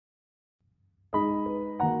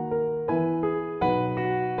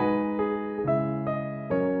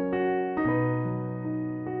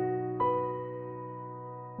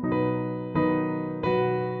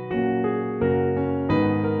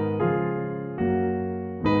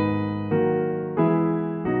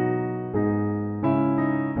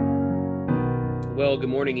Well, good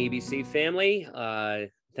morning, EBC family.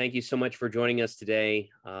 Thank you so much for joining us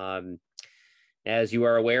today. As you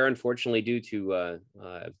are aware, unfortunately, due to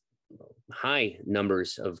high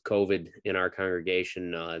numbers of COVID in our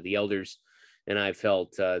congregation, the elders and I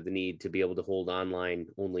felt the need to be able to hold online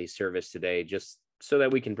only service today, just so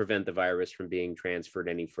that we can prevent the virus from being transferred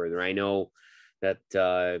any further. I know that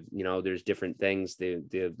there's different things.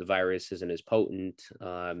 The virus isn't as potent,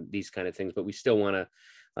 these kind of things, but we still want to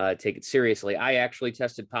take it seriously. I actually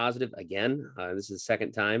tested positive again. This is the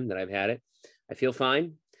second time that I've had it. I feel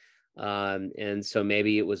fine. And so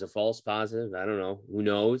maybe it was a false positive. I don't know. Who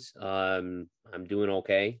knows? I'm doing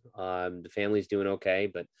okay. The family's doing okay,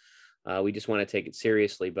 but we just want to take it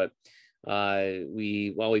seriously. But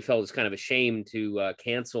we felt it's kind of a shame to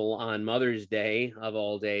cancel on Mother's Day of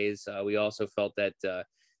all days, we also felt that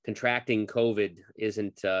contracting COVID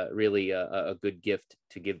isn't really a good gift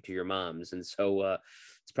to give to your moms. And so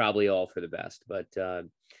it's probably all for the best. But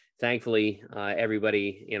thankfully,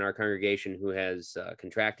 everybody in our congregation who has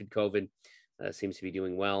contracted COVID seems to be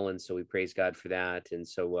doing well. And so we praise God for that. And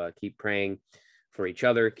so keep praying for each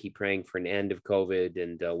other, keep praying for an end of COVID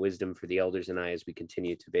and wisdom for the elders and I as we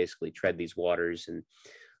continue to basically tread these waters and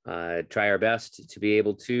try our best to be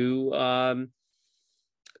able to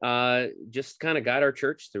just kind of guide our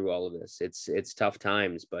church through all of this. It's tough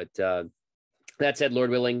times, but that said,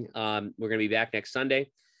 Lord willing, we're going to be back next Sunday,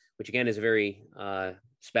 which again is a very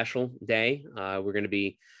special day. We're going to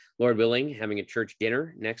be, Lord willing, having a church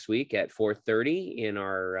dinner next week at 4:30 in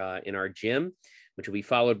our gym, which will be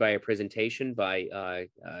followed by a presentation by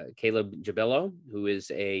Caleb Jabello, who is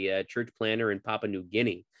a church planner in Papua New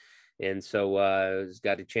Guinea. And so I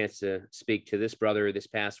got a chance to speak to this brother this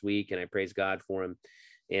past week, and I praise God for him.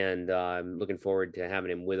 And I'm looking forward to having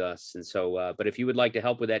him with us. And so, but if you would like to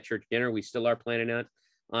help with that church dinner, we still are planning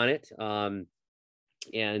on it.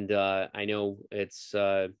 And I know it's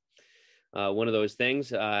one of those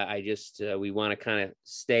things. We want to kind of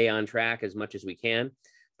stay on track as much as we can.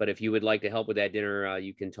 But if you would like to help with that dinner,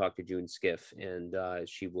 you can talk to June Skiff, and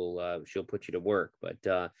she'll put you to work.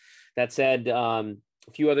 But that said, a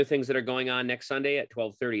few other things that are going on next Sunday at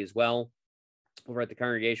 12:30 as well. Over at the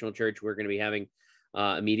Congregational Church, we're going to be having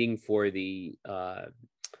a meeting for the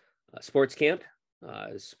sports camp.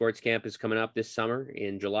 Sports camp is coming up this summer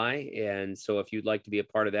in July. And so if you'd like to be a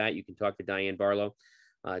part of that, you can talk to Diane Barlow,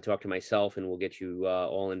 talk to myself, and we'll get you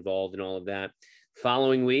all involved in all of that.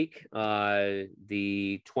 Following week,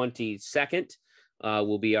 the 22nd,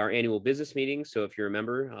 will be our annual business meeting. So if you're a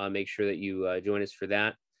member, make sure that you join us for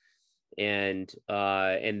that. And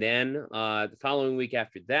then the following week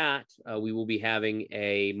after that, we will be having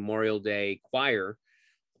a Memorial Day choir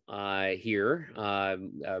here,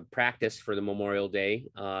 practice for the Memorial Day.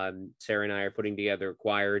 Sarah and I are putting together a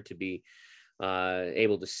choir to be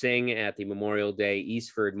able to sing at the Memorial Day,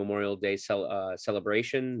 Eastford Memorial Day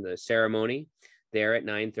celebration, the ceremony there at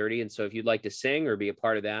 9:30. And so if you'd like to sing or be a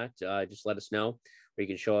part of that, just let us know, or you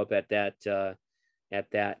can show up at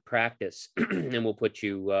that practice and we'll put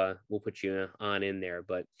you on in there.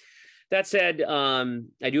 But that said,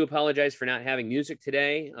 I do apologize for not having music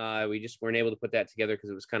today. We just weren't able to put that together because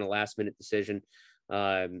it was kind of last minute decision,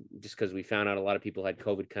 just because we found out a lot of people had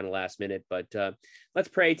COVID kind of last minute. But let's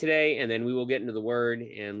pray today, and then we will get into the word,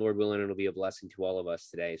 and Lord willing, it'll be a blessing to all of us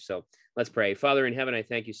today. So let's pray. Father in heaven, I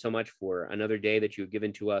thank you so much for another day that you've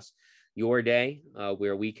given to us, your day,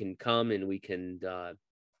 where we can come and we can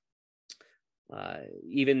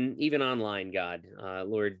even online, God,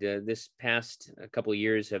 Lord, this past couple of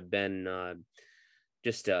years have been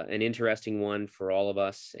just an interesting one for all of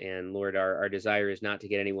us. And Lord, our desire is not to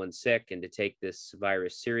get anyone sick and to take this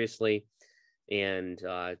virus seriously and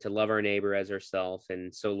to love our neighbor as ourselves.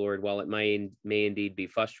 And so, Lord, while it may indeed be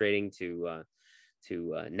frustrating to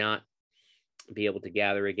not be able to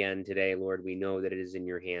gather again today, Lord, we know that it is in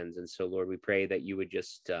your hands. And so, Lord, we pray that you would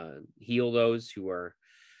just heal those who are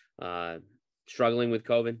struggling with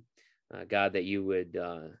COVID, God, that you would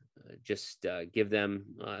just give them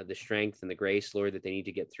the strength and the grace, Lord, that they need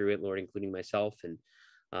to get through it, Lord, including myself. And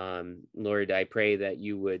Lord, I pray that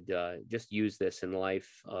you would just use this in the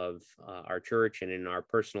life of our church and in our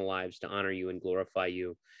personal lives to honor you and glorify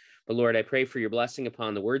you. But Lord, I pray for your blessing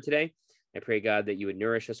upon the word today. I pray, God, that you would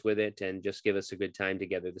nourish us with it and just give us a good time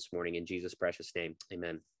together this morning. In Jesus' precious name,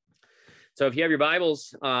 amen. So if you have your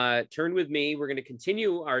Bibles, turn with me. We're going to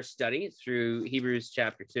continue our study through Hebrews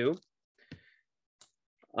chapter 2.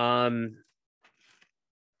 I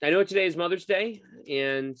know today is Mother's Day,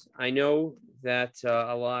 and I know that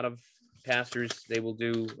a lot of pastors, they will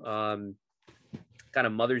do kind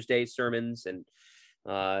of Mother's Day sermons and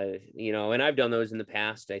And I've done those in the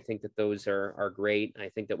past. I think that those are great. I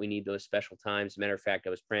think that we need those special times. As a matter of fact, I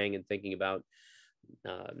was praying and thinking about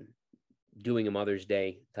doing a Mother's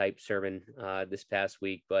Day type sermon this past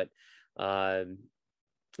week, but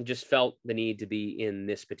just felt the need to be in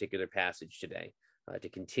this particular passage today to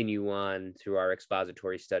continue on through our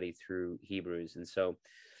expository study through Hebrews. And so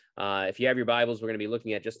if you have your Bibles, we're going to be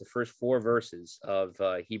looking at just the first 4 verses of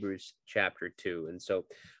Hebrews chapter 2. And so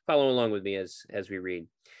follow along with me as we read.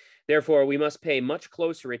 Therefore, we must pay much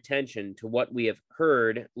closer attention to what we have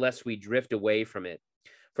heard, lest we drift away from it.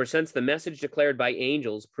 For since the message declared by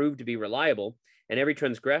angels proved to be reliable, and every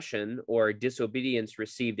transgression or disobedience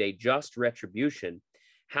received a just retribution,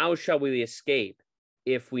 how shall we escape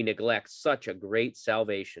if we neglect such a great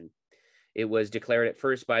salvation? It was declared at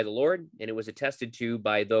first by the Lord, and it was attested to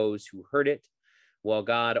by those who heard it, while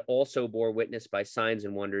God also bore witness by signs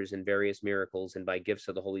and wonders and various miracles and by gifts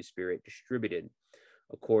of the Holy Spirit distributed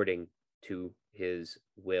according to his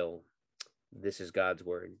will. This is God's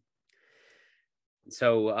word.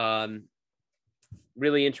 So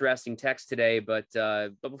really interesting text today, but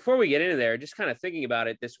before we get into there, just kind of thinking about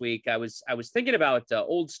it this week, I was thinking about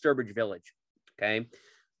Old Sturbridge Village. Okay,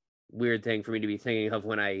 weird thing for me to be thinking of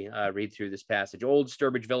when I read through this passage. Old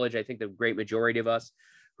Sturbridge Village. I think the great majority of us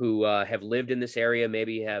who have lived in this area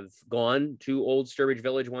maybe have gone to Old Sturbridge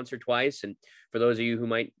Village once or twice. And for those of you who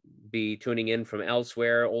might be tuning in from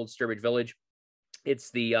elsewhere, Old Sturbridge Village,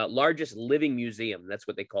 it's the largest living museum. That's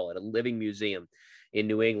what they call it, a living museum in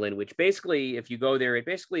New England, which basically, if you go there, it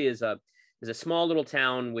basically is a small little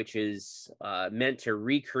town which is meant to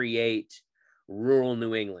recreate rural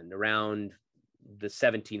New England around the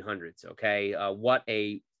 1700s. Okay, what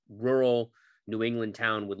a rural New England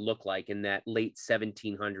town would look like in that late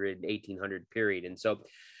 1700, 1800 period. And so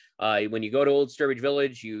when you go to Old Sturbridge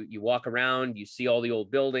Village, you walk around, you see all the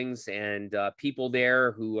old buildings and people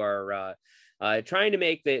there who are trying to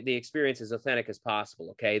make the experience as authentic as possible.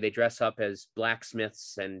 Okay, they dress up as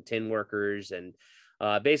blacksmiths and tin workers and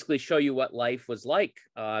basically show you what life was like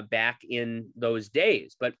back in those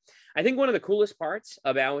days. But I think one of the coolest parts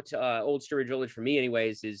about Old Sturbridge Village, for me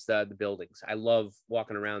anyways, is the buildings. I love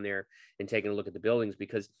walking around there and taking a look at the buildings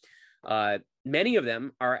because many of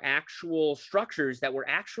them are actual structures that were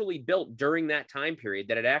actually built during that time period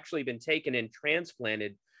that had actually been taken and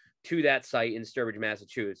transplanted to that site in Sturbridge,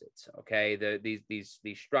 Massachusetts. Okay, these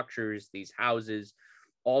structures, these houses,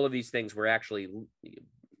 all of these things were actually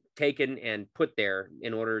taken and put there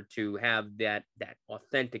in order to have that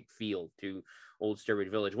authentic feel to Old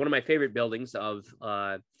Sturbridge Village. One of my favorite buildings of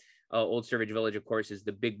Old Sturbridge Village, of course, is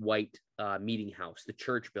the big white meeting house, the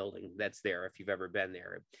church building that's there, if you've ever been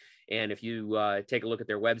there. And if you take a look at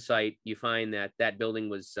their website, you find that building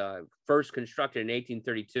was first constructed in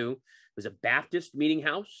 1832. It was a Baptist meeting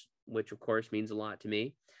house, which of course means a lot to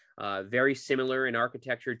me. Very similar in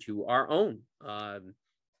architecture to our own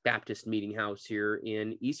Baptist meeting house here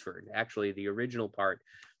in Eastford. Actually, the original part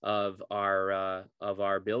of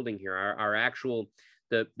our building here, our actual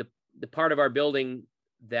the part of our building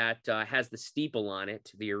that has the steeple on it.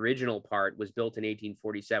 The original part was built in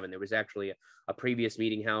 1847. There was actually a previous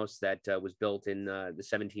meeting house that was built in the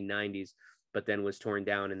 1790s, but then was torn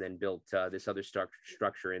down and then built this other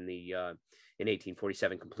structure in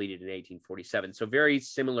 1847, completed in 1847. So very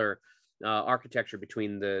similar architecture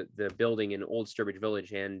between the building in Old Sturbridge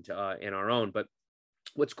Village and our own. But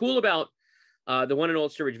what's cool about the one in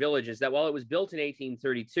Old Sturbridge Village is that while it was built in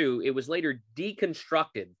 1832, it was later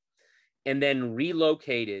deconstructed and then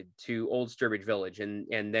relocated to Old Sturbridge Village and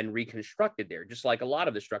then reconstructed there, just like a lot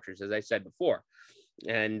of the structures, as I said before.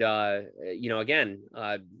 And, again,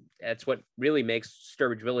 that's what really makes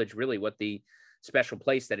Sturbridge Village really what the special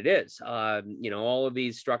place that it is. All of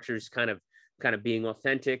these structures kind of being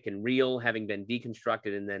authentic and real, having been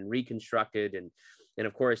deconstructed and then reconstructed. And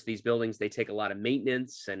of course, these buildings, they take a lot of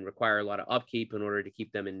maintenance and require a lot of upkeep in order to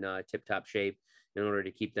keep them in tip-top shape, in order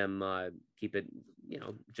to keep it,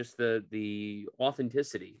 just the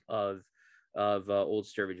authenticity of Old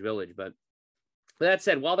Sturbridge Village. But that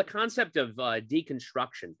said, while the concept of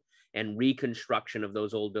deconstruction and reconstruction of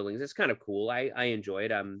those old buildings is kind of cool, I enjoy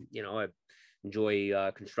it. I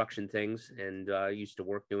enjoy construction things and used to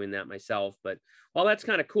work doing that myself. But while that's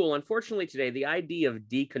kind of cool, unfortunately today, the idea of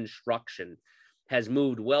deconstruction has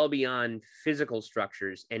moved well beyond physical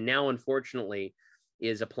structures and now, unfortunately,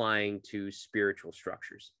 is applying to spiritual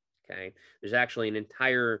structures. Okay, there's actually an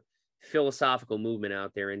entire philosophical movement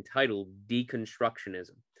out there entitled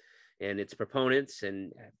deconstructionism, and its proponents,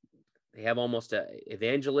 and they have almost an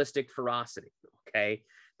evangelistic ferocity. Okay,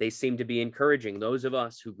 they seem to be encouraging those of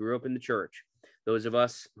us who grew up in the church, those of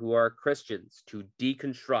us who are Christians, to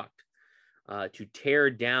deconstruct to tear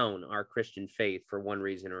down our Christian faith for one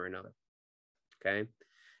reason or another. Okay.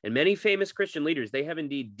 And many famous Christian leaders, they have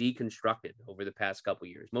indeed deconstructed over the past couple of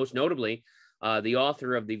years. Most notably, the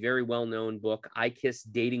author of the very well-known book, I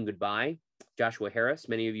Kissed Dating Goodbye, Joshua Harris.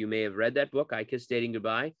 Many of you may have read that book, I Kissed Dating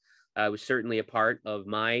Goodbye. It was certainly a part of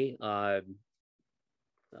my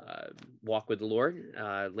walk with the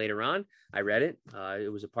Lord later on. I read it.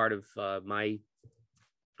 It was a part of my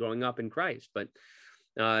growing up in Christ. But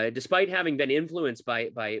despite having been influenced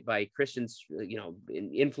by Christians,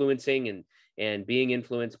 influencing and being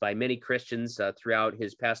influenced by many Christians throughout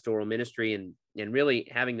his pastoral ministry, and really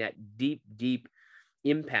having that deep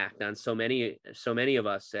impact on so many of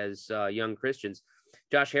us as young Christians,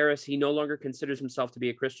 Josh Harris, he no longer considers himself to be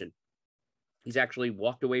a Christian. He's actually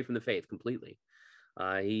walked away from the faith completely.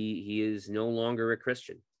 He is no longer a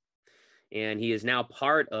Christian, and he is now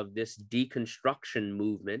part of this deconstruction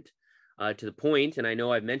movement. To the point, and I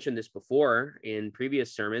know I've mentioned this before in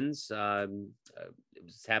previous sermons,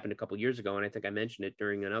 it's happened a couple years ago, and I think I mentioned it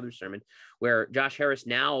during another sermon, where Josh Harris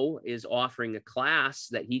now is offering a class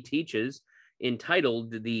that he teaches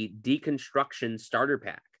entitled the Deconstruction Starter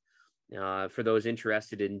Pack for those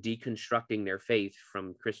interested in deconstructing their faith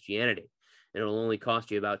from Christianity. And it'll only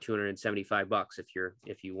cost you about $275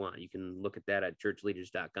 if you want. You can look at that at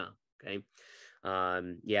churchleaders.com. Okay.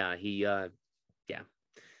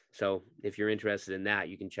 So if you're interested in that,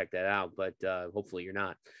 you can check that out, but hopefully you're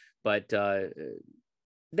not. But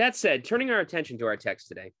that said, turning our attention to our text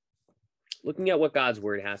today, looking at what God's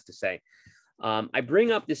word has to say, I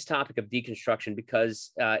bring up this topic of deconstruction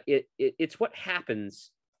because it's what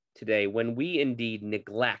happens today when we indeed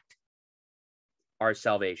neglect our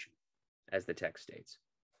salvation, as the text states.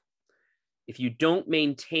 If you don't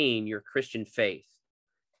maintain your Christian faith,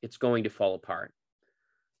 it's going to fall apart.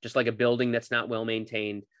 Just like a building that's not well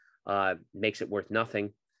maintained makes it worth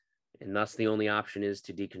nothing, and thus the only option is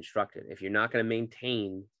to deconstruct it. If you're not going to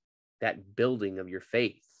maintain that building of your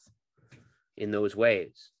faith in those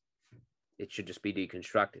ways, it should just be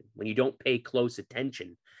deconstructed. When you don't pay close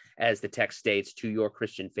attention, as the text states, to your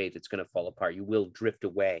Christian faith, it's going to fall apart. You will drift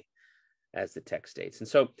away, as the text states. And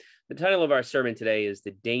so the title of our sermon today is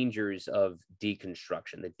The Dangers of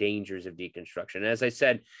Deconstruction, the dangers of deconstruction. And as I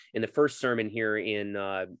said in the first sermon here in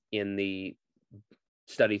the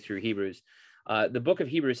study through Hebrews, the book of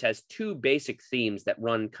Hebrews has two basic themes that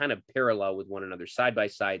run kind of parallel with one another, side by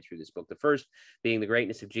side through this book. The first being the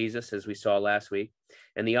greatness of Jesus, as we saw last week,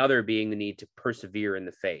 and the other being the need to persevere in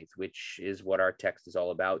the faith, which is what our text is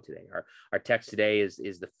all about today. Our text today is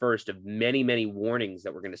the first of many, many warnings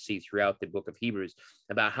that we're going to see throughout the book of Hebrews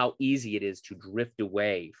about how easy it is to drift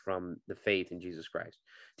away from the faith in Jesus Christ,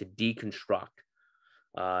 to deconstruct.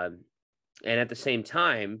 And at the same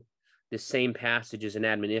time, this same passage is an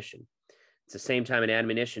admonition. It's the same time an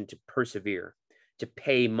admonition to persevere, to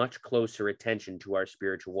pay much closer attention to our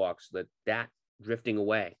spiritual walk so that drifting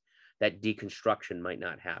away, that deconstruction might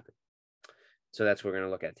not happen. So that's what we're going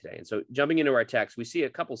to look at today. And so jumping into our text, we see a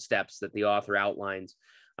couple steps that the author outlines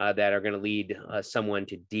that are going to lead someone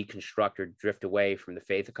to deconstruct or drift away from the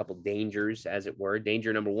faith, a couple dangers, as it were.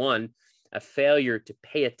 Danger number one, a failure to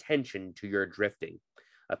pay attention to your drifting.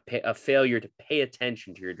 A failure to pay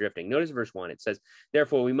attention to your drifting. Notice verse 1. It says,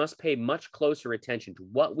 therefore, we must pay much closer attention to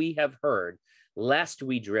what we have heard, lest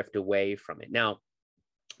we drift away from it. Now,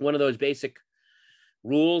 one of those basic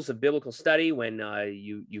rules of biblical study when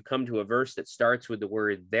you come to a verse that starts with the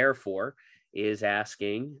word therefore is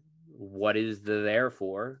asking, what is the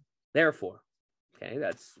therefore? Therefore. Okay,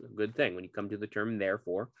 that's a good thing. When you come to the term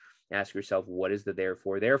therefore, ask yourself, what is the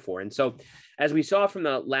therefore? And so, as we saw from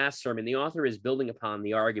the last sermon, the author is building upon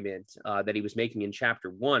the argument that he was making in chapter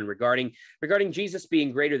 1 regarding Jesus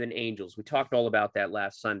being greater than angels. We talked all about that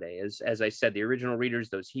last Sunday. As I said, the original readers,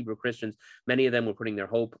 those Hebrew Christians, many of them were putting their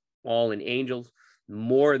hope all in angels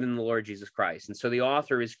more than the Lord Jesus Christ. And so the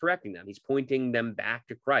author is correcting them. He's pointing them back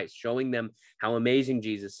to Christ, showing them how amazing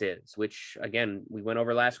Jesus is, which, again, we went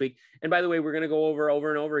over last week. And by the way, we're going to go over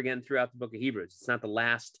and over again throughout the book of Hebrews. It's not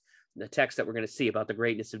the text that we're going to see about the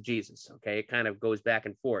greatness of Jesus. Okay, it kind of goes back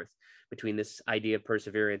and forth between this idea of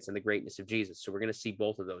perseverance and the greatness of Jesus. So we're going to see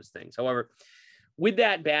both of those things. However, with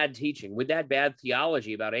that bad teaching, with that bad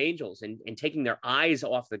theology about angels and taking their eyes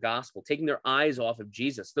off the gospel, taking their eyes off of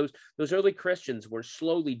Jesus, those early Christians were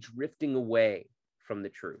slowly drifting away from the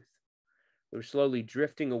truth. They were slowly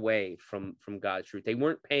drifting away from God's truth. They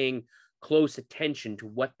weren't paying close attention to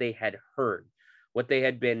what they had heard, what they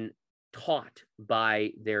had been taught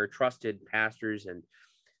by their trusted pastors and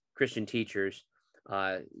Christian teachers.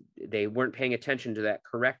 They weren't paying attention to that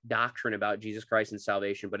correct doctrine about Jesus Christ and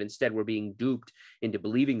salvation, but instead were being duped into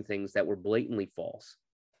believing things that were blatantly false.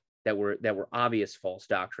 that were obvious false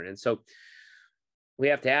doctrine. And so we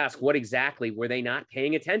have to ask, what exactly were they not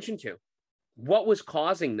paying attention to? What was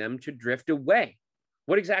causing them to drift away?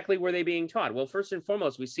 What exactly were they being taught? Well, first and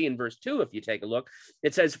foremost, we see in verse 2, if you take a look,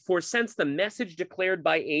 it says, "For since the message declared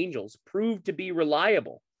by angels proved to be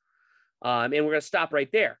reliable," and we're going to stop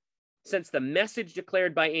right there. Since the message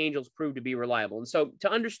declared by angels proved to be reliable. And so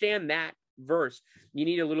to understand that verse, you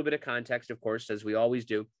need a little bit of context, of course, as we always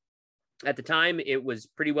do. At the time, it was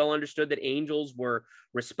pretty well understood that angels were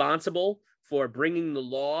responsible for bringing the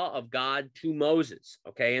law of God to Moses.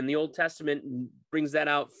 Okay, and the Old Testament brings that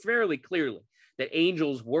out fairly clearly, that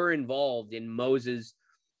angels were involved in Moses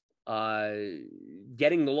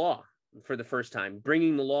getting the law for the first time,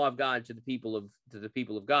 bringing the law of God to the people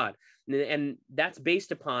of God, and that's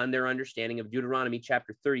based upon their understanding of Deuteronomy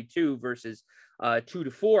chapter 32, verses 2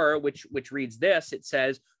 to 4, which reads this. It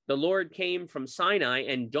says, "The Lord came from Sinai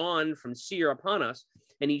and dawned from Seir upon us,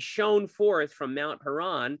 and he shone forth from Mount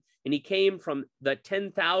Paran, and he came from the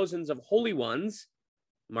 10,000s of holy ones,"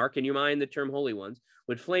 mark in your mind the term holy ones,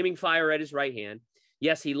 "with flaming fire at his right hand.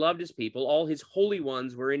 Yes, he loved his people. All his holy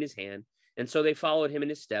ones were in his hand. And so they followed him in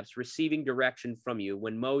his steps, receiving direction from you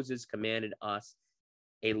when Moses commanded us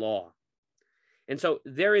a law." And so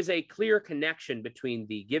there is a clear connection between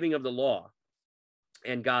the giving of the law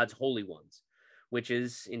and God's holy ones, which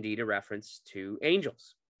is indeed a reference to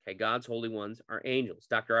angels. Okay, God's holy ones are angels.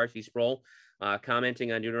 Dr. R.C. Sproul,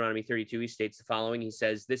 commenting on Deuteronomy 32, he states the following. He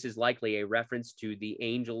says, "This is likely a reference to the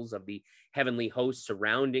angels of the heavenly host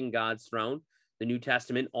surrounding God's throne. The New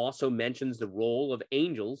Testament also mentions the role of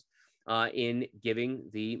angels in giving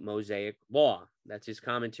the Mosaic law." That's his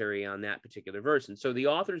commentary on that particular verse. And so the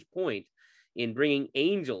author's point in bringing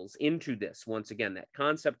angels into this, once again, that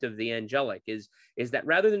concept of the angelic is that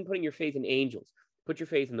rather than putting your faith in angels, put your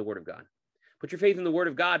faith in the Word of God. Put your faith in the Word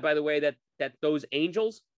of God, by the way, that those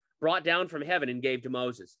angels brought down from heaven and gave to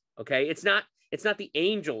Moses. Okay, it's not the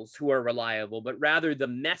angels who are reliable, but rather the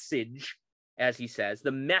message, as he says,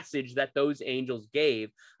 the message that those angels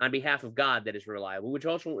gave on behalf of God that is reliable, which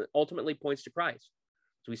also ultimately points to Christ,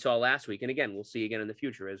 as we saw last week. And again, we'll see again in the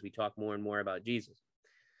future as we talk more and more about Jesus.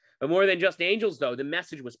 But more than just angels, though, the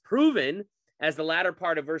message was proven, as the latter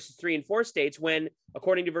part of verses 3 and 4 states, when,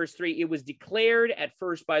 according to verse 3, "It was declared at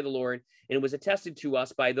first by the Lord, and it was attested to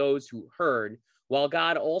us by those who heard, while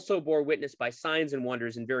God also bore witness by signs and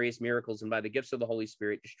wonders and various miracles and by the gifts of the Holy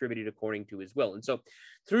Spirit distributed according to his will." And so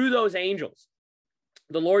through those angels,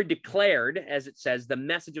 the Lord declared, as it says, the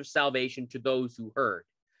message of salvation to those who heard.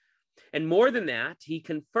 And more than that, he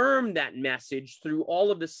confirmed that message through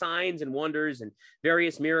all of the signs and wonders and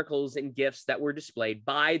various miracles and gifts that were displayed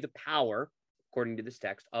by the power, according to this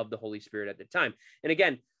text, of the Holy Spirit at the time. And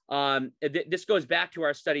again, this goes back to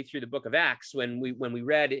our study through the book of Acts when we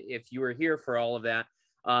read, if you were here for all of that,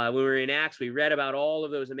 when we were in Acts, we read about all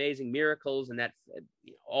of those amazing miracles and that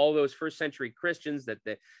all those first century Christians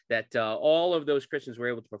that all of those Christians were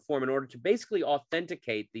able to perform in order to basically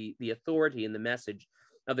authenticate the authority and the message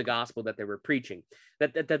of the gospel that they were preaching.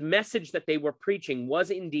 That the message that they were preaching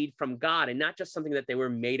was indeed from God and not just something that they were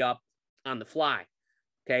made up on the fly.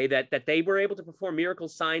 Okay, that they were able to perform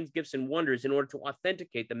miracles, signs, gifts, and wonders in order to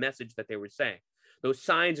authenticate the message that they were saying. Those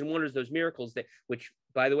signs and wonders, those miracles, which,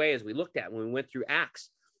 by the way, as we looked at when we went through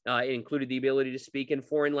Acts, it included the ability to speak in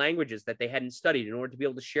foreign languages that they hadn't studied in order to be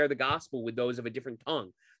able to share the gospel with those of a different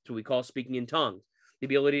tongue. That's what we call speaking in tongues. The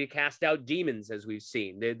ability to cast out demons, as we've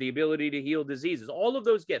seen, the ability to heal diseases, all of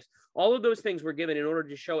those gifts, all of those things were given in order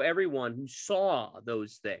to show everyone who saw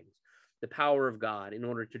those things the power of God in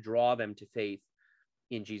order to draw them to faith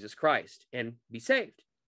in Jesus Christ and be saved,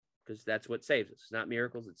 because that's what saves us. It's not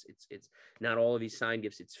miracles. It's not all of these sign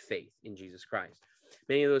gifts. It's faith in Jesus Christ.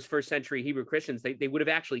 Many of those first century Hebrew Christians, they would have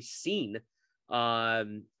actually seen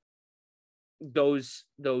those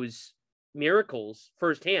miracles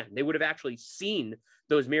firsthand. They would have actually seen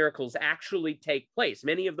those miracles actually take place.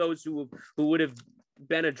 Many of those who would have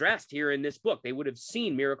been addressed here in this book, they would have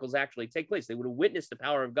seen miracles actually take place. They would have witnessed the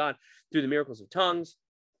power of God through the miracles of tongues,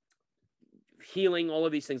 healing, all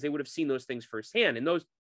of these things. They would have seen those things firsthand. And those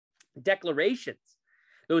declarations,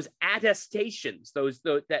 those attestations,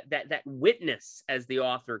 that witness, as the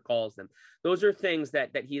author calls them, those are things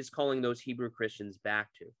that he is calling those Hebrew Christians back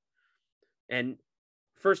to. And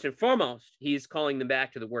first and foremost, he is calling them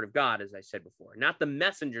back to the Word of God, as I said before, not the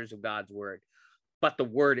messengers of God's Word, but the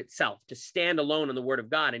Word itself, to stand alone on the Word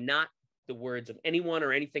of God and not the words of anyone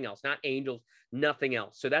or anything else, not angels, nothing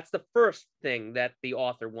else. So that's the first thing that the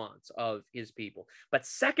author wants of his people. But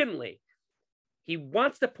secondly, he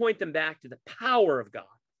wants to point them back to the power of God,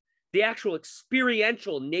 the actual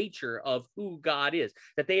experiential nature of who God is,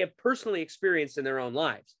 that they have personally experienced in their own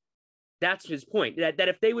lives. That's his point, that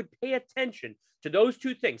if they would pay attention to those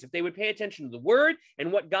two things, if they would pay attention to the word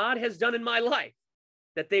and what God has done in my life,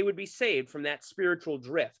 that they would be saved from that spiritual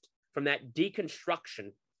drift, from that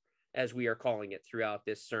deconstruction, as we are calling it throughout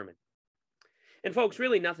this sermon. And folks,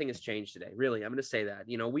 really nothing has changed today. Really, I'm going to say that.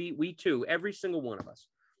 We too, every single one of us,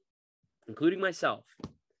 including myself,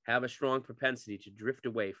 have a strong propensity to drift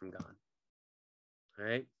away from God. All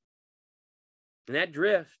right? And that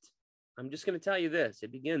drift, I'm just going to tell you this,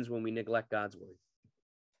 it begins when we neglect God's word.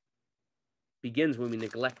 It begins when we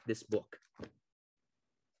neglect this book.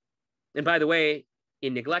 And by the way,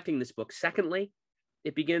 in neglecting this book, secondly,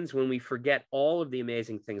 it begins when we forget all of the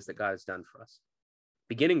amazing things that God has done for us.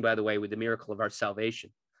 Beginning, by the way, with the miracle of our salvation.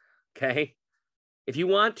 Okay? If you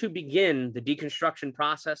want to begin the deconstruction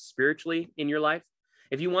process spiritually in your life,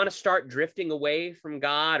 if you want to start drifting away from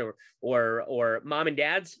God, or mom and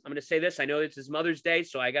dads, I'm going to say this. I know this is Mother's Day,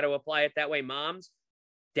 so I got to apply it that way. Moms,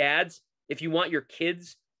 dads, if you want your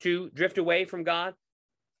kids to drift away from God,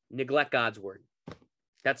 neglect God's word.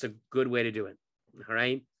 That's a good way to do it. All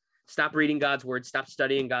right? Stop reading God's word. Stop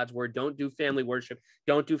studying God's word. Don't do family worship.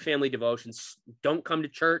 Don't do family devotions. Don't come to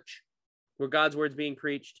church where God's word's being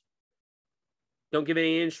preached. Don't give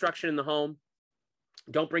any instruction in the home.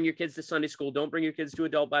 Don't bring your kids to Sunday school. Don't bring your kids to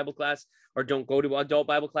adult Bible class, or don't go to adult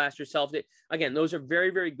Bible class yourself. Again, those are very,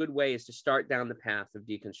 very good ways to start down the path of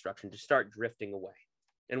deconstruction, to start drifting away.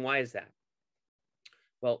 And why is that?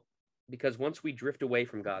 Well, because once we drift away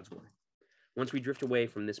from God's word, once we drift away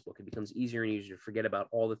from this book, it becomes easier and easier to forget about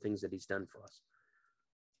all the things that he's done for us.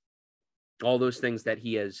 All those things that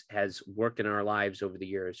he has worked in our lives over the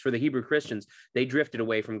years. For the Hebrew Christians, they drifted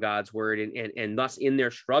away from God's word, and thus in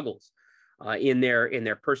their struggles, in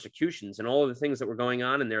their persecutions, and all of the things that were going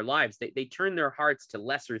on in their lives, they turned their hearts to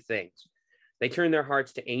lesser things. They turned their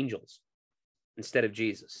hearts to angels instead of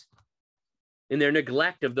Jesus. In their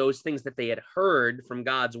neglect of those things that they had heard from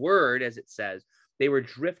God's word, as it says, they were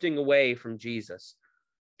drifting away from Jesus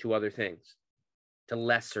to other things, to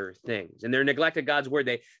lesser things. And their neglect of God's word,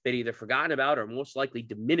 they'd either forgotten about or most likely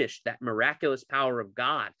diminished that miraculous power of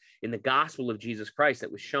God in the gospel of Jesus Christ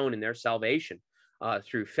that was shown in their salvation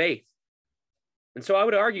through faith. And so I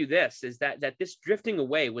would argue this, is that this drifting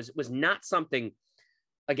away was not something,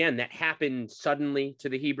 again, that happened suddenly to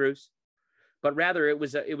the Hebrews, but rather it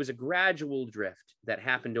was a gradual drift that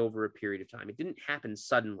happened over a period of time. It didn't happen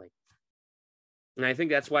suddenly. And I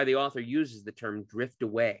think that's why the author uses the term drift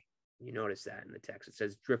away. You notice that in the text. It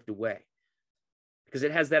says drift away, because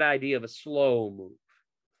it has that idea of a slow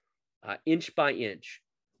move, inch by inch,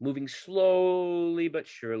 moving slowly but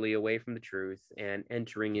surely away from the truth and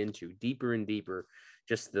entering into deeper and deeper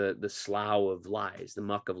just the slough of lies, the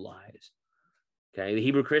muck of lies. Okay, the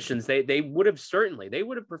Hebrew Christians, they would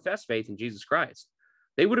have professed faith in Jesus Christ.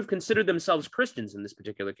 They would have considered themselves Christians in this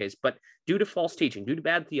particular case, but due to false teaching, due to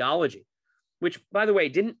bad theology, which, by the way,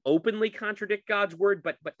 didn't openly contradict God's word,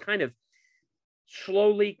 but kind of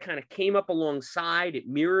slowly kind of came up alongside. It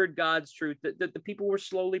mirrored God's truth, that the people were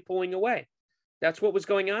slowly pulling away. That's what was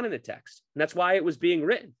going on in the text. And that's why it was being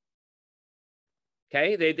written.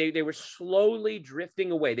 Okay, they were slowly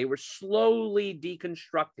drifting away. They were slowly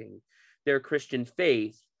deconstructing their Christian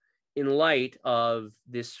faith in light of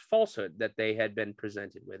this falsehood that they had been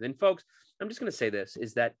presented with. And folks, I'm just going to say this,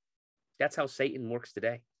 is that's how Satan works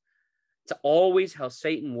today. It's always how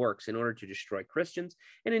Satan works in order to destroy Christians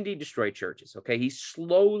and indeed destroy churches. Okay, he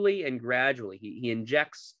slowly and gradually, he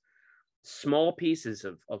injects small pieces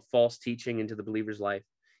of false teaching into the believer's life,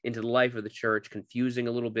 into the life of the church, confusing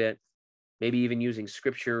a little bit, maybe even using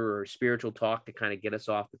scripture or spiritual talk to kind of get us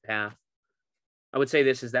off the path. I would say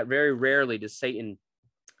this, is that very rarely does Satan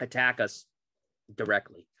attack us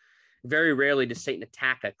directly. Very rarely does Satan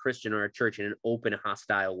attack a Christian or a church in an open,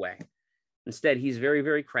 hostile way. Instead, he's very,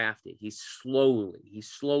 very crafty. He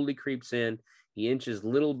slowly creeps in. He inches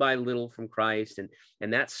little by little from Christ.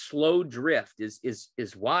 And that slow drift is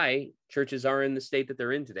why churches are in the state that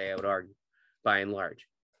they're in today, I would argue, by and large.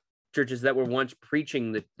 Churches that were once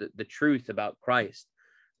preaching the truth about Christ,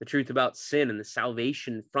 the truth about sin and the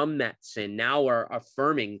salvation from that sin, now are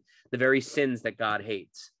affirming the very sins that God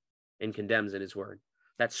hates and condemns in his word.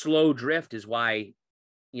 That slow drift is why,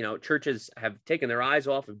 churches have taken their eyes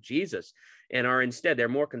off of Jesus and are instead, they're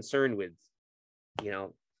more concerned with,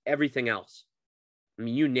 everything else. I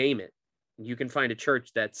mean, you name it, you can find a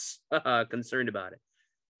church that's concerned about it,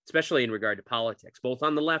 especially in regard to politics, both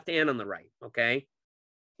on the left and on the right. Okay.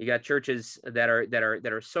 You got churches that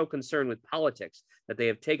are so concerned with politics that they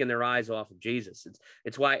have taken their eyes off of Jesus.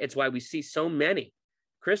 It's why we see so many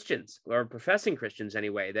Christians, or professing Christians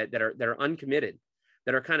anyway, that are uncommitted,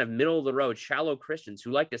 that are kind of middle of the road, shallow Christians who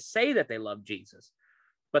like to say that they love Jesus,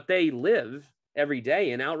 but they live every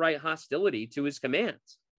day in outright hostility to his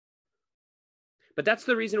commands. But that's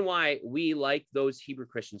the reason why we, like those Hebrew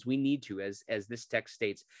Christians, we need to, as this text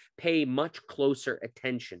states, pay much closer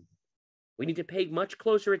attention. We need to pay much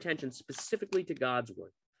closer attention specifically to God's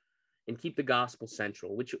word and keep the gospel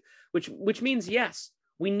central, which means, yes,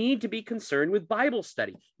 we need to be concerned with Bible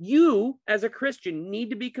study. You, as a Christian, need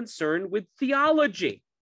to be concerned with theology.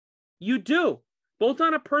 You do, both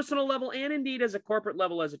on a personal level and indeed as a corporate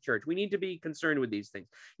level as a church. We need to be concerned with these things.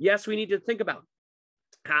 Yes, we need to think about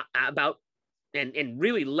and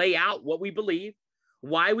really lay out what we believe,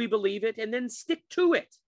 why we believe it, and then stick to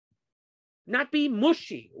it. Not be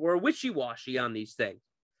mushy or wishy-washy on these things.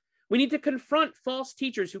 We need to confront false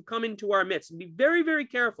teachers who come into our midst and be very, very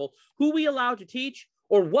careful who we allow to teach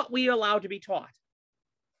or what we allow to be taught.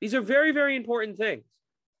 These are very, very important things.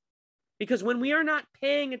 Because when we are not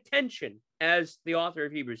paying attention, as the author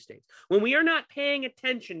of Hebrews states, when we are not paying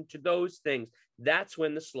attention to those things, that's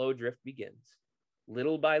when the slow drift begins,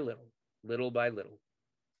 little by little, little by little.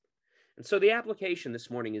 And so the application this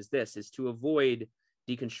morning is this, is to avoid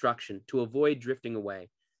deconstruction, to avoid drifting away,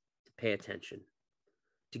 to pay attention,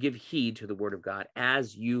 to give heed to the word of God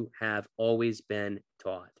as you have always been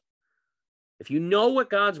taught. If you know what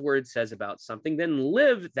God's word says about something, then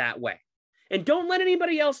live that way. And don't let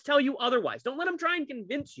anybody else tell you otherwise. Don't let them try and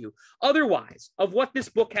convince you otherwise of what this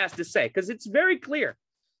book has to say, because it's very clear.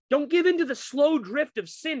 Don't give into the slow drift of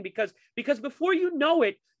sin, because before you know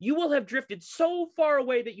it, you will have drifted so far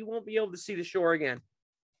away that you won't be able to see the shore again.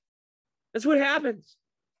 That's what happens.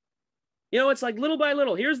 You know, it's like little by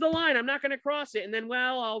little. Here's the line. I'm not going to cross it. And then,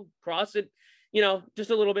 well, I'll cross it, just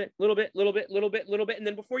a little bit. And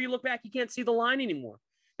then before you look back, you can't see the line anymore.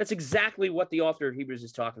 That's exactly what the author of Hebrews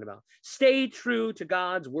is talking about. Stay true to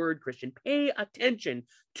God's word, Christian. Pay attention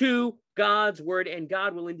to God's word, and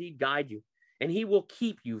God will indeed guide you, and he will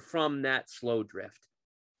keep you from that slow drift.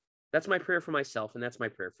 That's my prayer for myself, and that's my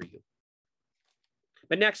prayer for you.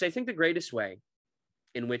 But next, I think the greatest way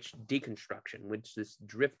in which deconstruction, which this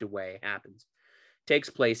drift away happens, takes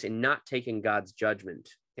place in not taking God's judgment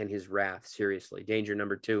and his wrath seriously. Danger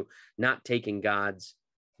number 2, not taking God's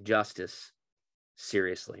justice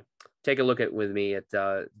seriously. Take a look with me at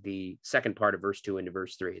the second part of verse 2 into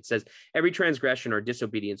verse 3. It says, every transgression or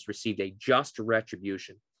disobedience received a just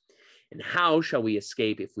retribution. And how shall we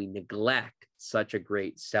escape if we neglect such a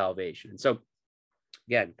great salvation? And so,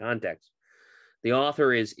 again, context. The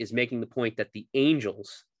author is making the point that the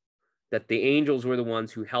angels were the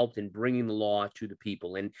ones who helped in bringing the law to the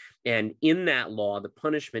people. And in that law, the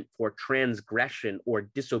punishment for transgression or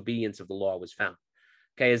disobedience of the law was found.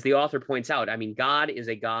 Okay, as the author points out, I mean, God is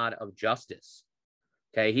a God of justice.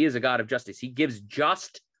 Okay, he is a God of justice. He gives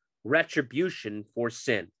just retribution for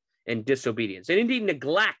sin and disobedience, and indeed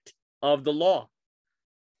neglect of the law.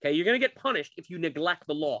 Okay, you're going to get punished if you neglect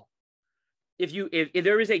the law. If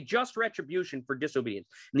there is a just retribution for disobedience.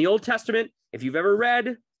 In the Old Testament, if you've ever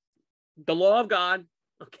read the law of God,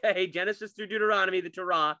 okay, Genesis through Deuteronomy, the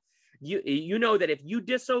Torah, you know that if you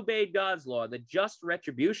disobeyed God's law, the just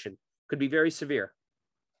retribution could be very severe.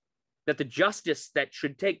 That the justice that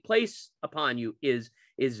should take place upon you is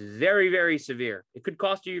very, very severe. It could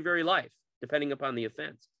cost you your very life, depending upon the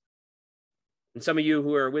offense. And some of you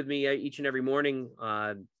who are with me each and every morning,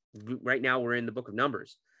 right now we're in the book of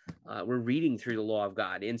Numbers. We're reading through the law of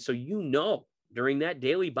God. And so during that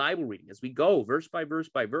daily Bible reading, as we go verse by verse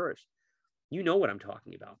by verse, you know what I'm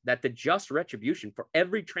talking about, that the just retribution for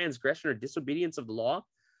every transgression or disobedience of the law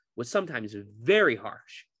was sometimes very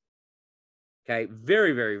harsh. Okay,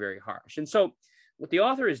 very, very, very harsh. And so what the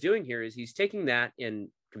author is doing here is he's taking that and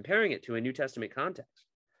comparing it to a New Testament context.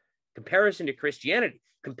 Comparison to Christianity,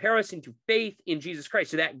 comparison to faith in Jesus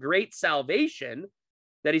Christ. So that great salvation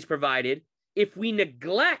that he's provided, if we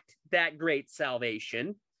neglect that great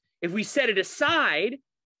salvation, if we set it aside,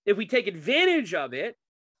 if we take advantage of it,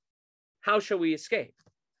 how shall we escape?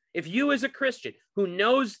 If you as a Christian who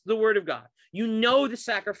knows the word of God, you know the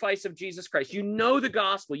sacrifice of Jesus Christ, you know the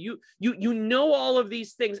gospel, you know all of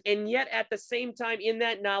these things, and yet at the same time in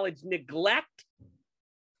that knowledge neglect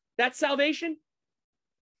that salvation,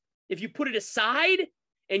 if you put it aside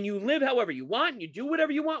and you live however you want, and you do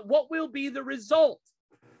whatever you want, what will be the result?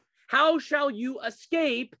 How shall you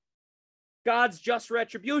escape God's just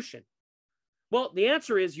retribution? Well, the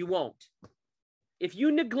answer is you won't. If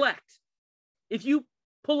you neglect, if you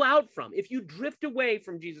pull out from, if you drift away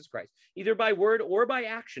from Jesus Christ, either by word or by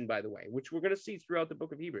action, by the way, which we're going to see throughout the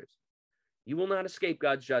book of Hebrews, you will not escape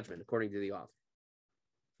God's judgment, according to the author.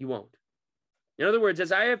 You won't. In other words,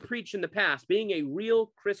 as I have preached in the past, being a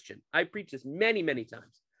real Christian, I preach this many, many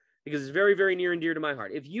times because it's very, very near and dear to my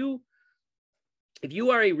heart. If you if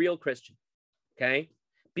you are a real Christian, okay,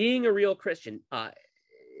 being a real Christian,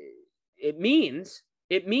 it means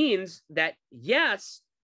that, yes,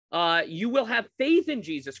 you will have faith in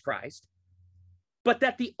Jesus Christ, but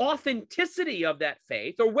that the authenticity of that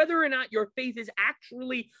faith, or whether or not your faith is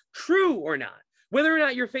actually true or not, whether or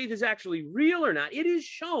not your faith is actually real or not, it is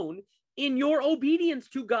shown in your obedience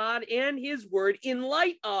to God and his word in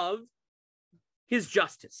light of his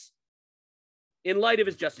justice. In light of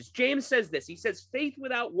his justice. James says this. He says, faith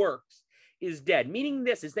without works is dead. Meaning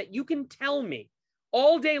this is that you can tell me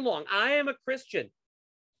all day long, I am a Christian,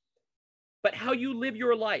 but how you live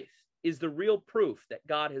your life is the real proof that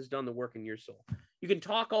God has done the work in your soul. You can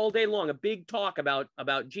talk all day long, a big talk about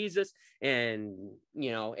Jesus, and,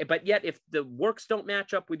 but yet if the works don't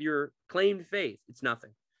match up with your claimed faith, it's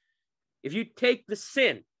nothing. If you take the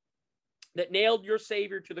sin that nailed your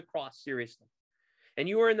Savior to the cross seriously, and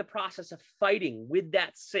you are in the process of fighting with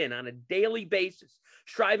that sin on a daily basis,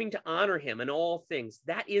 striving to honor him in all things,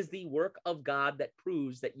 that is the work of God that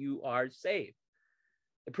proves that you are saved.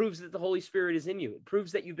 It proves that the Holy Spirit is in you. It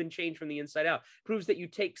proves that you've been changed from the inside out. It proves that you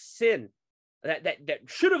take sin that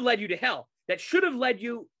should have led you to hell, that should have led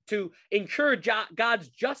you to incur God's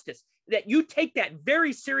justice, that you take that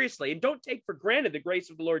very seriously and don't take for granted the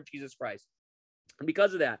grace of the Lord Jesus Christ. And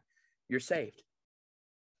because of that, you're saved.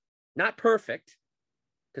 Not perfect,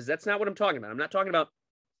 because that's not what I'm talking about. I'm not talking about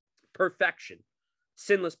perfection,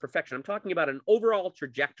 sinless perfection. I'm talking about an overall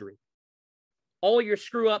trajectory, all your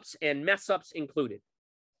screw-ups and mess-ups included,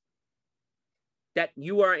 that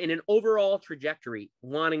you are in an overall trajectory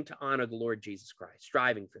wanting to honor the Lord Jesus Christ,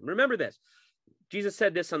 striving for him. Remember this. Jesus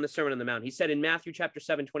said this on the Sermon on the Mount. He said in Matthew chapter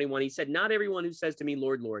 7:21, he said, not everyone who says to me,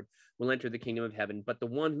 Lord, Lord, will enter the kingdom of heaven, but the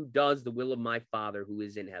one who does the will of my Father who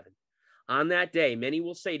is in heaven. On that day, many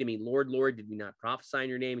will say to me, Lord, Lord, did we not prophesy in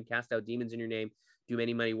your name and cast out demons in your name, do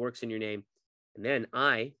many mighty works in your name? And then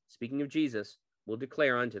I, speaking of Jesus, will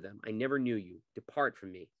declare unto them, I never knew you. Depart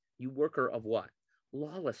from me, you worker of what?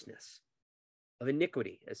 Lawlessness, of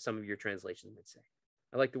iniquity, as some of your translations would say.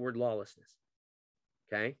 I like the word lawlessness.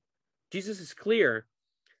 Okay? Jesus is clear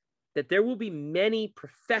that there will be many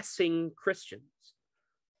professing Christians,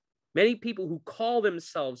 many people who call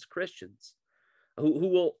themselves Christians, who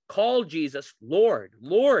will call Jesus Lord,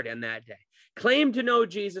 Lord in that day, claim to know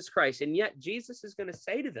Jesus Christ, and yet Jesus is going to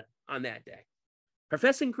say to them on that day,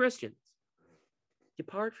 professing Christians,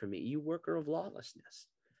 depart from me, you worker of lawlessness.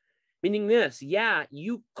 Meaning this, yeah,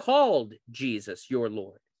 you called Jesus your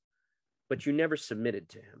Lord, but you never submitted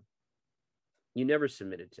to him. You never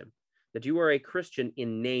submitted to him. That you are a Christian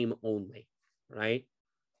in name only, right?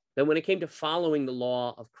 That when it came to following the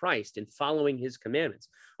law of Christ and following his commandments,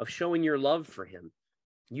 of showing your love for him,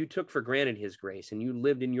 you took for granted his grace and you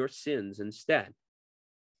lived in your sins instead.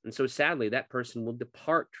 And so sadly, that person will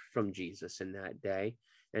depart from Jesus in that day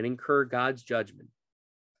and incur God's judgment,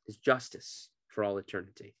 his justice for all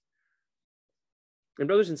eternity. And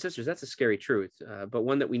brothers and sisters, that's a scary truth, but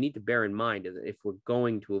one that we need to bear in mind if we're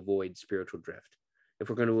going to avoid spiritual drift, if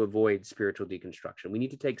we're going to avoid spiritual deconstruction. We need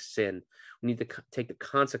to take sin. We need to take the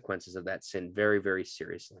consequences of that sin very, very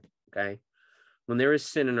seriously, okay? When there is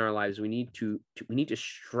sin in our lives, we need to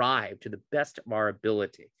strive to the best of our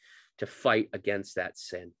ability to fight against that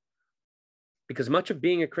sin. Because much of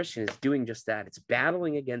being a Christian is doing just that. It's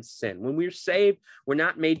battling against sin. When we're saved, we're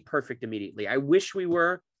not made perfect immediately. I wish we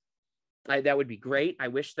were. That would be great. I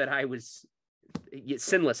wish that I was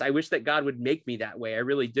sinless. I wish that God would make me that way. I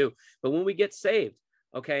really do. But when we get saved,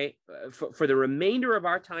 okay, for the remainder of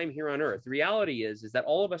our time here on earth, the reality is that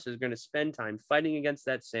all of us is going to spend time fighting against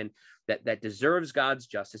that sin that deserves God's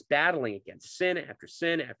justice, battling against sin after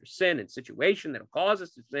sin after sin and situation that will cause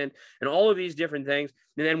us to sin and all of these different things.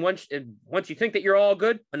 And then once you think that you're all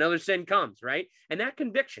good, another sin comes, right? And that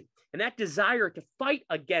conviction and that desire to fight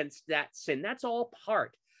against that sin, that's all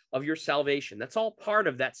part of your salvation. That's all part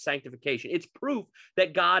of that sanctification. It's proof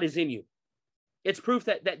that God is in you. It's proof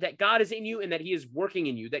that God is in you and that he is working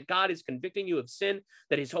in you, that God is convicting you of sin,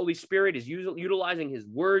 that his Holy Spirit is utilizing his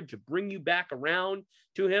word to bring you back around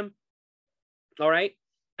to him. All right.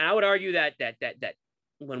 And I would argue that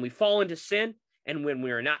when we fall into sin and when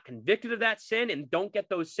we are not convicted of that sin and don't get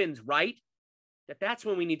those sins right, that's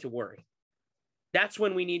when we need to worry. That's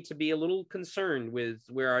when we need to be a little concerned with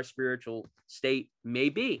where our spiritual state may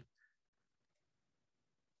be.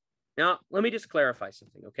 Now, let me just clarify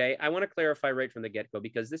something, okay? I want to clarify right from the get-go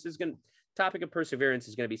because this is topic of perseverance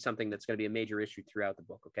is going to be something that's going to be a major issue throughout the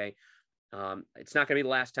book, okay? It's not going to be the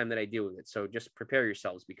last time that I deal with it, so just prepare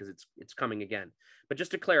yourselves because it's coming again. But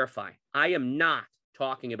just to clarify, I am not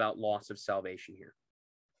talking about loss of salvation here.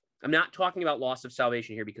 I'm not talking about loss of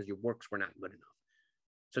salvation here because your works were not good enough.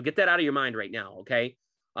 So get that out of your mind right now, okay?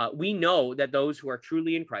 We know that those who are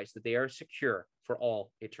truly in Christ, that they are secure for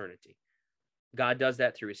all eternity. God does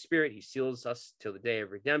that through his Spirit. He seals us till the day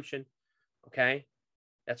of redemption, okay?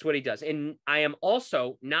 That's what he does. And I am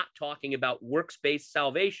also not talking about works-based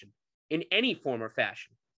salvation in any form or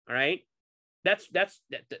fashion, all right? That's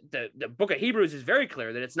the book of Hebrews is very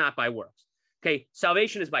clear that it's not by works. Okay,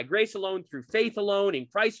 salvation is by grace alone, through faith alone, in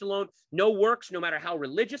Christ alone, no works, no matter how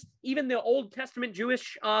religious. Even the Old Testament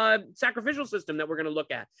Jewish sacrificial system that we're going to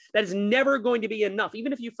look at, that is never going to be enough.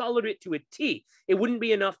 Even if you followed it to a T, it wouldn't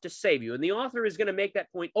be enough to save you. And the author is going to make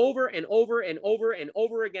that point over and over and over and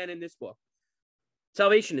over again in this book.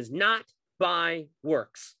 Salvation is not by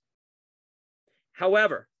works.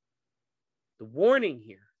 However, the warning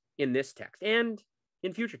here in this text and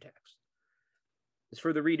in future texts is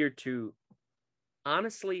for the reader to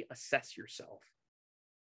honestly assess yourself,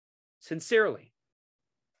 sincerely,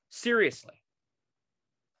 seriously,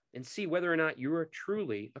 and see whether or not you are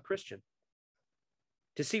truly a Christian,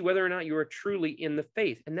 to see whether or not you are truly in the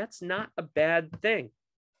faith. And that's not a bad thing.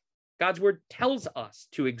 God's word tells us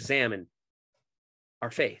to examine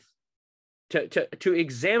our faith, to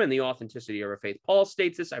examine the authenticity of our faith. Paul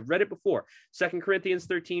states this, I've read it before, 2 Corinthians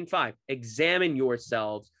 13:5, examine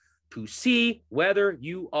yourselves to see whether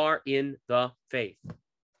you are in the faith.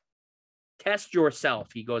 Test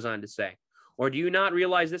yourself, he goes on to say. Or do you not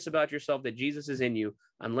realize this about yourself, that Jesus is in you,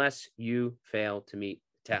 unless you fail to meet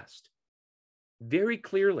the test? Very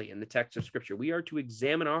clearly in the text of Scripture, we are to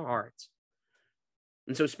examine our hearts.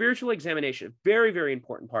 And so spiritual examination, a very, very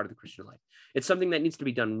important part of the Christian life. It's something that needs to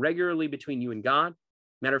be done regularly between you and God.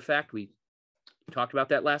 Matter of fact, we talked about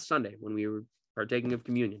that last Sunday when we were partaking of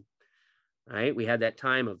communion. All right, we had that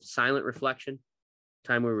time of silent reflection,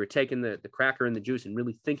 time where we were taking the cracker and the juice and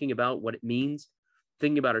really thinking about what it means,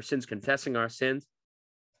 thinking about our sins, confessing our sins.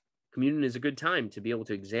 Communion is a good time to be able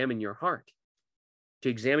to examine your heart, to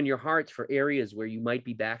examine your hearts for areas where you might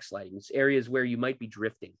be backsliding, areas where you might be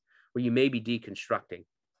drifting, where you may be deconstructing.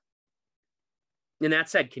 And that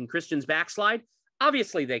said, can Christians backslide?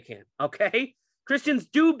 Obviously they can, okay? Christians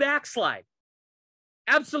do backslide.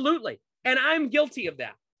 Absolutely. And I'm guilty of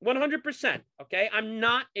that. 100%, okay? I'm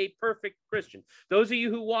not a perfect Christian. Those of you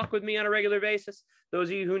who walk with me on a regular basis, those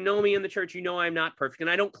of you who know me in the church, you know I'm not perfect, and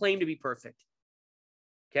I don't claim to be perfect,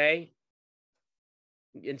 okay?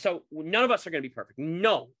 And so none of us are going to be perfect.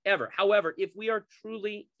 No, ever. However, if we are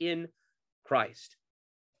truly in Christ,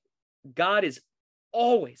 God is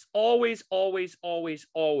always, always, always, always,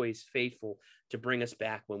 always faithful to bring us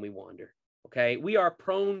back when we wander, okay? We are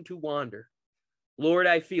prone to wander. Lord,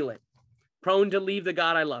 I feel it. Prone to leave the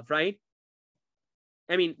God I love, right?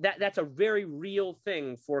 I mean, that's a very real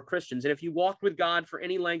thing for Christians. And if you walked with God for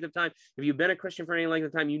any length of time, if you've been a Christian for any length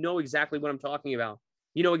of time, you know exactly what I'm talking about.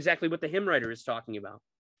 You know exactly what the hymn writer is talking about.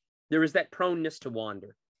 There is that proneness to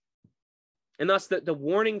wander. And thus the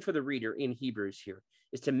warning for the reader in Hebrews here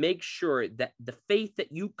is to make sure that the faith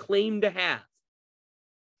that you claim to have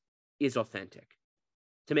is authentic,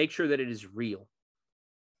 to make sure that it is real.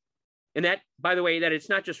 And that, by the way, that it's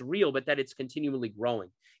not just real, but that it's continually growing,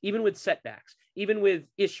 even with setbacks, even with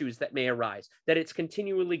issues that may arise, that it's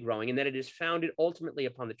continually growing, and that it is founded ultimately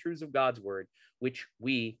upon the truths of God's word, which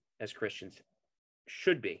we as Christians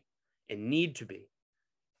should be and need to be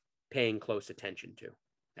paying close attention to,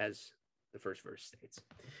 as the first verse states.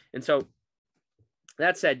 And so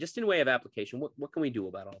that said, just in way of application, what can we do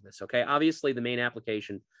about all this? Okay, obviously the main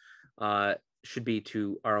application should be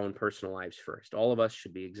to our own personal lives first. All of us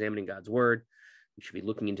should be examining God's word. We should be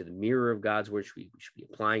looking into the mirror of God's word. We should be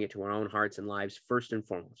applying it to our own hearts and lives first and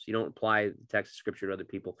foremost. You don't apply the text of Scripture to other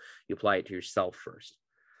people. You apply it to yourself first.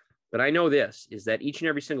 But I know this, is that each and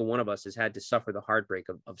every single one of us has had to suffer the heartbreak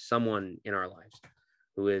of someone in our lives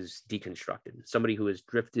who is deconstructed, somebody who has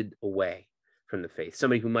drifted away from the faith,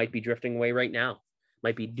 somebody who might be drifting away right now,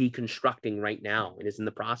 might be deconstructing right now and is in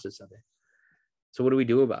the process of it. So what do we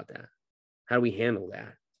do about that? How do we handle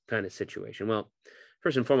that kind of situation? Well,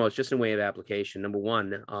 first and foremost, just in way of application, number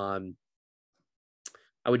one, I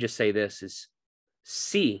would just say this is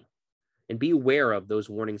see and be aware of those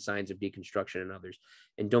warning signs of deconstruction in others,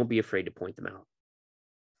 and don't be afraid to point them out.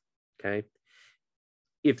 Okay?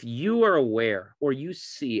 If you are aware or you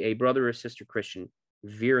see a brother or sister Christian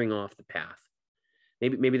veering off the path,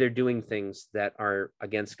 maybe they're doing things that are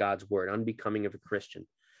against God's word, unbecoming of a Christian,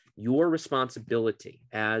 your responsibility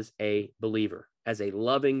as a believer, as a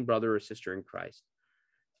loving brother or sister in Christ,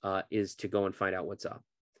 is to go and find out what's up.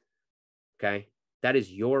 Okay? That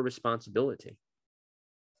is your responsibility.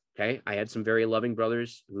 Okay? I had some very loving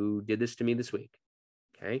brothers who did this to me this week.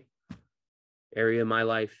 Okay? Area of my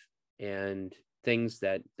life and things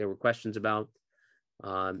that there were questions about.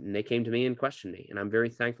 And they came to me and questioned me, and I'm very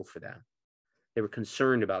thankful for that. They were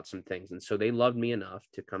concerned about some things, and so they loved me enough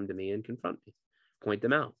to come to me and confront me, point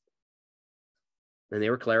them out. And they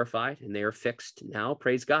were clarified, and they are fixed now.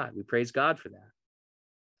 Praise God. We praise God for that.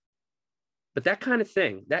 But that kind of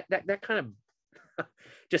thing, that kind of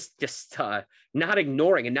just not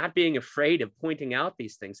ignoring and not being afraid of pointing out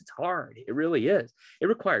these things, it's hard. It really is. It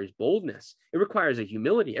requires boldness. It requires a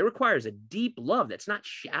humility. It requires a deep love that's not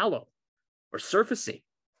shallow or surfacey.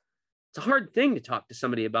 It's a hard thing to talk to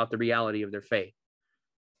somebody about the reality of their faith.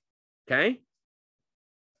 Okay?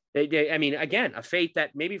 I mean, again, a faith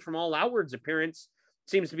that maybe from all outwards appearance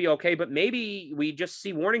seems to be okay, but maybe we just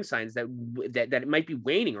see warning signs that it might be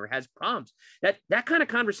waning or has problems. That kind of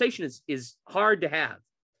conversation is hard to have.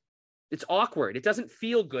 It's awkward. It doesn't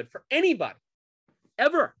feel good for anybody,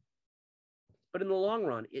 ever. But in the long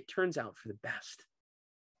run, it turns out for the best.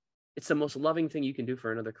 It's the most loving thing you can do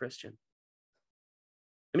for another Christian.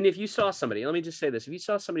 I mean, if you saw somebody, let me just say this, if you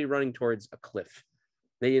saw somebody running towards a cliff,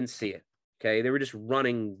 they didn't see it, okay? They were just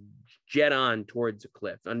running jet on towards a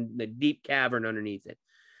cliff, on the deep cavern underneath it,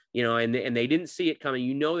 you know, and they didn't see it coming.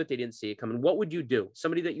 You know that they didn't see it coming. What would you do?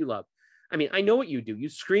 Somebody that you love. I mean, I know what you do. You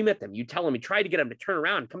scream at them. You tell them, you try to get them to turn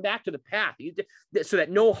around, come back to the path, so that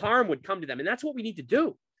no harm would come to them. And that's what we need to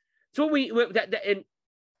do. So and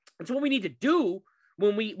that's what we need to do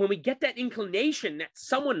when we get that inclination that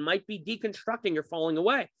someone might be deconstructing or falling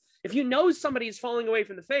away. If you know somebody is falling away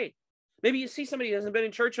from the faith, maybe you see somebody who hasn't been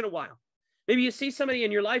in church in a while. Maybe you see somebody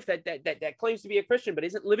in your life that claims to be a Christian but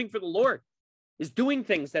isn't living for the Lord, is doing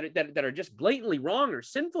things that are just blatantly wrong or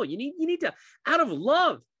sinful. You need to, out of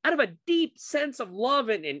love, out of a deep sense of love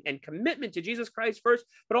and commitment to Jesus Christ first,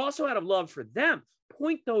 but also out of love for them,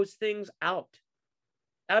 point those things out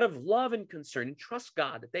of love and concern, and trust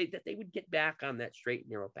God that they would get back on that straight and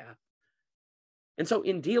narrow path. And so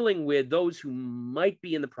in dealing with those who might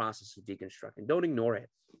be in the process of deconstructing, don't ignore it.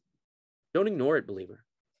 Don't ignore it, believer.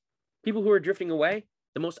 People who are drifting away,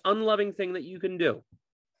 the most unloving thing that you can do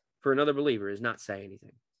for another believer is not say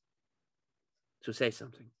anything. So say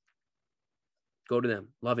something. Go to them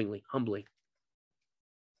lovingly, humbly,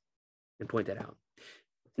 and point that out.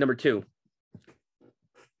 Number 2,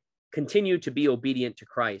 continue to be obedient to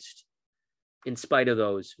Christ in spite of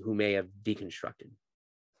those who may have deconstructed.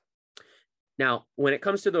 Now, when it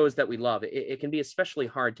comes to those that we love, it can be especially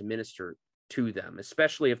hard to minister to them,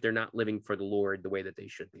 especially if they're not living for the Lord the way that they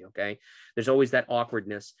should be, okay? There's always that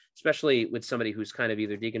awkwardness, especially with somebody who's kind of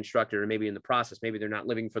either deconstructed or maybe in the process, maybe they're not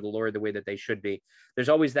living for the Lord the way that they should be. There's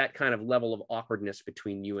always that kind of level of awkwardness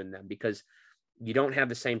between you and them because you don't have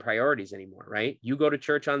the same priorities anymore, right? You go to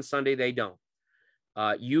church on Sunday, they don't.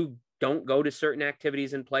 You don't go to certain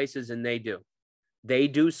activities and places, and they do. They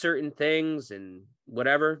do certain things and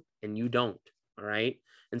whatever, and you don't, all right?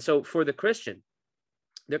 And so for the Christian,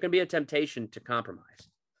 there can be a temptation to compromise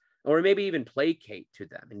or maybe even placate to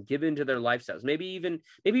them and give into their lifestyles, maybe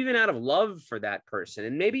even out of love for that person,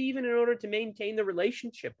 and maybe even in order to maintain the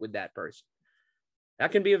relationship with that person.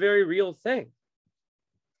 That can be a very real thing.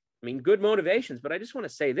 I mean, good motivations, but I just want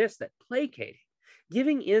to say this, that placating,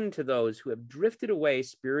 giving in to those who have drifted away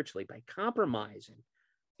spiritually by compromising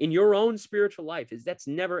in your own spiritual life, that's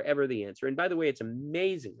never, ever the answer. And by the way, it's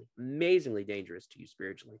amazingly, amazingly dangerous to you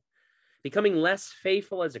spiritually. Becoming less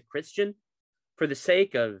faithful as a Christian for the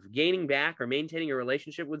sake of gaining back or maintaining a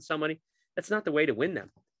relationship with somebody, that's not the way to win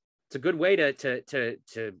them. It's a good way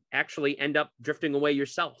to actually end up drifting away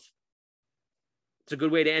yourself. It's a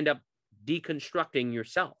good way to end up deconstructing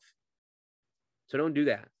yourself. So don't do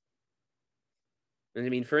that. And I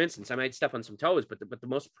mean, for instance, I might step on some toes, but the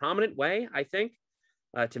most prominent way, I think,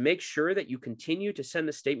 to make sure that you continue to send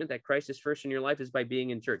the statement that Christ is first in your life is by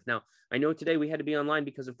being in church. Now, I know today we had to be online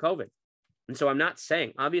because of COVID. And so I'm not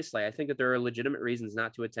saying, obviously, I think that there are legitimate reasons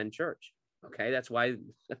not to attend church. Okay, that's why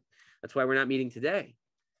we're not meeting today.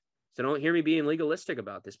 So don't hear me being legalistic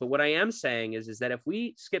about this. But what I am saying is that if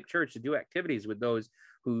we skip church to do activities with those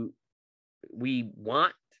who we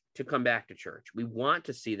want to come back to church, we want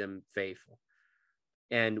to see them faithful,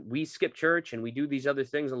 and we skip church and we do these other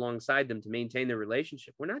things alongside them to maintain their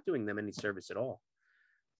relationship, we're not doing them any service at all.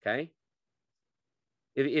 Okay.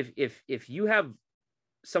 If you have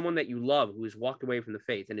someone that you love who has walked away from the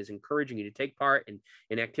faith and is encouraging you to take part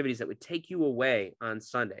in activities that would take you away on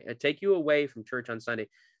Sunday, take you away from church on Sunday,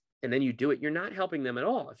 and then you do it, you're not helping them at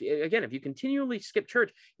all. If you continually skip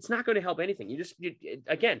church, it's not going to help anything.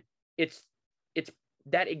 It's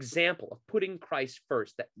that example of putting Christ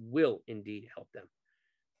first that will indeed help them.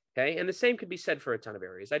 Okay. And the same could be said for a ton of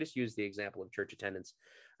areas. I just use the example of church attendance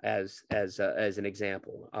as an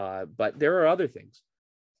example. But there are other things.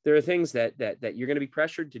 There are things that you're going to be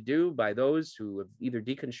pressured to do by those who have either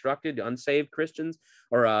deconstructed unsaved Christians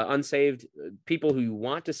or unsaved people who you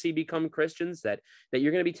want to see become Christians, that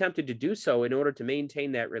you're going to be tempted to do so in order to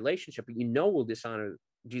maintain that relationship, but will dishonor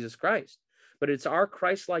Jesus Christ. But it's our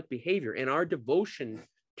Christ-like behavior and our devotion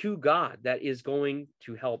to God that is going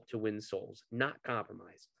to help to win souls, not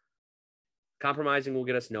compromise. Compromising will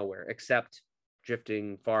get us nowhere except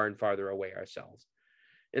drifting far and farther away ourselves.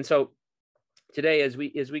 And so today, as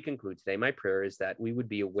we conclude today, my prayer is that we would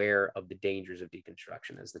be aware of the dangers of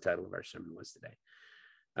deconstruction, as the title of our sermon was today.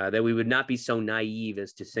 That we would not be so naive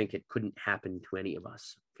as to think it couldn't happen to any of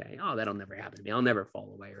us. Okay, oh, that'll never happen to me. I'll never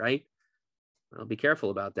fall away, right? Well, be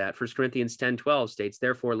careful about that. 1 Corinthians 10:12 states,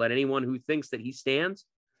 therefore, let anyone who thinks that he stands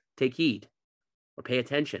take heed or pay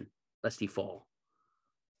attention, lest he fall.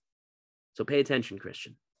 So pay attention,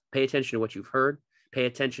 Christian. Pay attention to what you've heard. Pay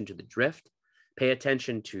attention to the drift. Pay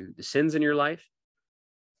attention to the sins in your life.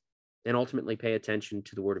 And ultimately pay attention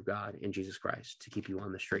to the word of God in Jesus Christ to keep you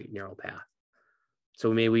on the straight and narrow path.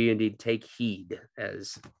 So may we indeed take heed,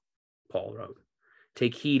 as Paul wrote.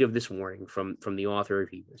 Take heed of this warning from the author of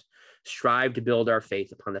Hebrews. Strive to build our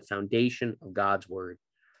faith upon the foundation of God's word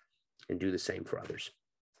and do the same for others.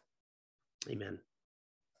 Amen.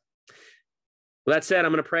 Well, that said,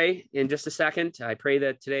 I'm going to pray in just a second. I pray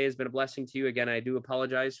that today has been a blessing to you. Again, I do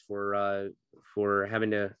apologize for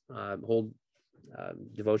having to hold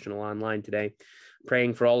devotional online today.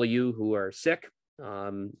 Praying for all of you who are sick,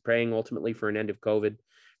 praying ultimately for an end of COVID,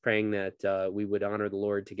 praying that we would honor the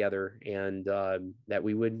Lord together, and that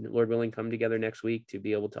we would, Lord willing, come together next week to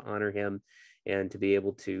be able to honor him and to be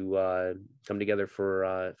able to come together for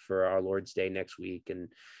our Lord's Day next week. And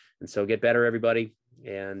so get better, everybody.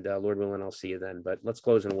 And Lord willing, I'll see you then. But let's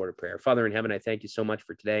close in a word of prayer. Father in heaven, I thank you so much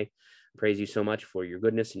for today. I praise you so much for your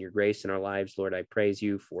goodness and your grace in our lives. Lord, I praise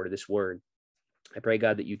you for this word. I pray,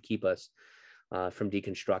 God, that you'd keep us from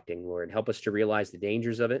deconstructing, Lord. Help us to realize the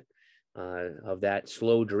dangers of it, of that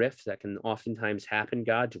slow drift that can oftentimes happen,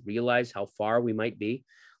 God, to realize how far we might be.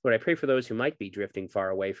 Lord, I pray for those who might be drifting far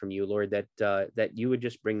away from you, Lord, that you would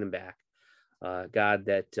just bring them back. God,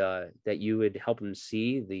 that you would help them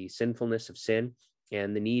see the sinfulness of sin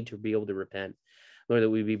and the need to be able to repent. Lord, that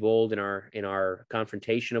we be bold in our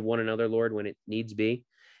confrontation of one another, Lord, when it needs be.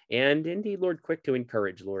 And indeed, Lord, quick to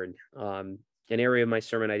encourage, Lord. An area of my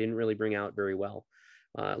sermon I didn't really bring out very well.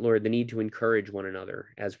 Lord, the need to encourage one another,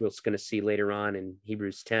 as we're going to see later on in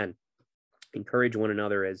Hebrews 10. Encourage one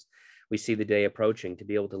another as we see the day approaching, to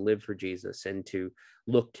be able to live for Jesus and to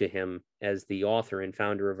look to him as the author and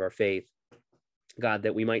founder of our faith. God,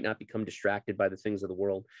 that we might not become distracted by the things of the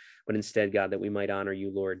world, but instead, God, that we might honor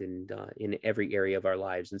you, Lord, in every area of our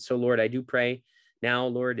lives. And so, Lord, I do pray now,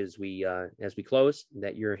 Lord, as we close,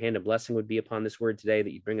 that your hand of blessing would be upon this word today,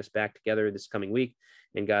 that you bring us back together this coming week,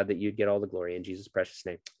 and God, that you'd get all the glory in Jesus' precious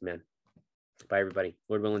name. Amen. Bye, everybody.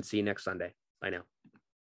 Lord willing, see you next Sunday. Bye now.